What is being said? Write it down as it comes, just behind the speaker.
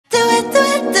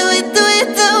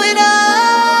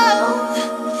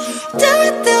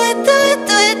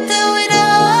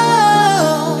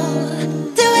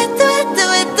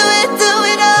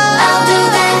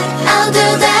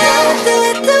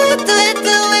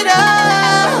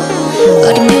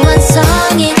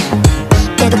정인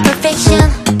걔도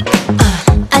perfection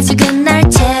아직은 날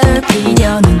채울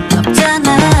필요는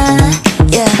없잖아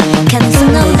yeah. 가능성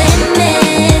no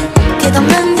limit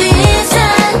끝없는 위상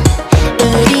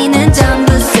우리는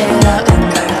전부 새로운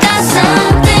걸 다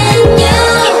something new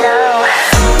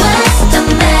What's the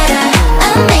matter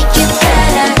I'll make it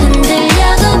better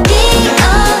흔들려도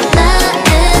피어나는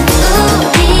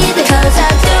우리들 Cause I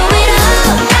do it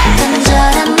all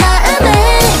간절한 마음에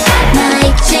나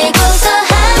익히고서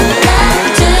하나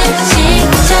둘씩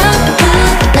전부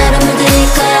나로 물들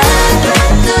거야 Do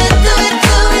it do it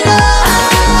do it all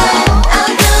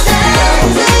I'll do that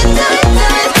Do it do it do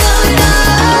it do it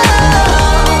all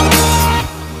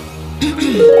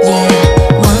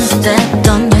Yeah one step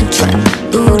on your track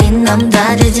우린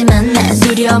남다르지만 내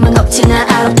두려움은 없지 나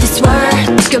out of this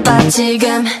world 지켜봐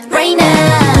지금 right now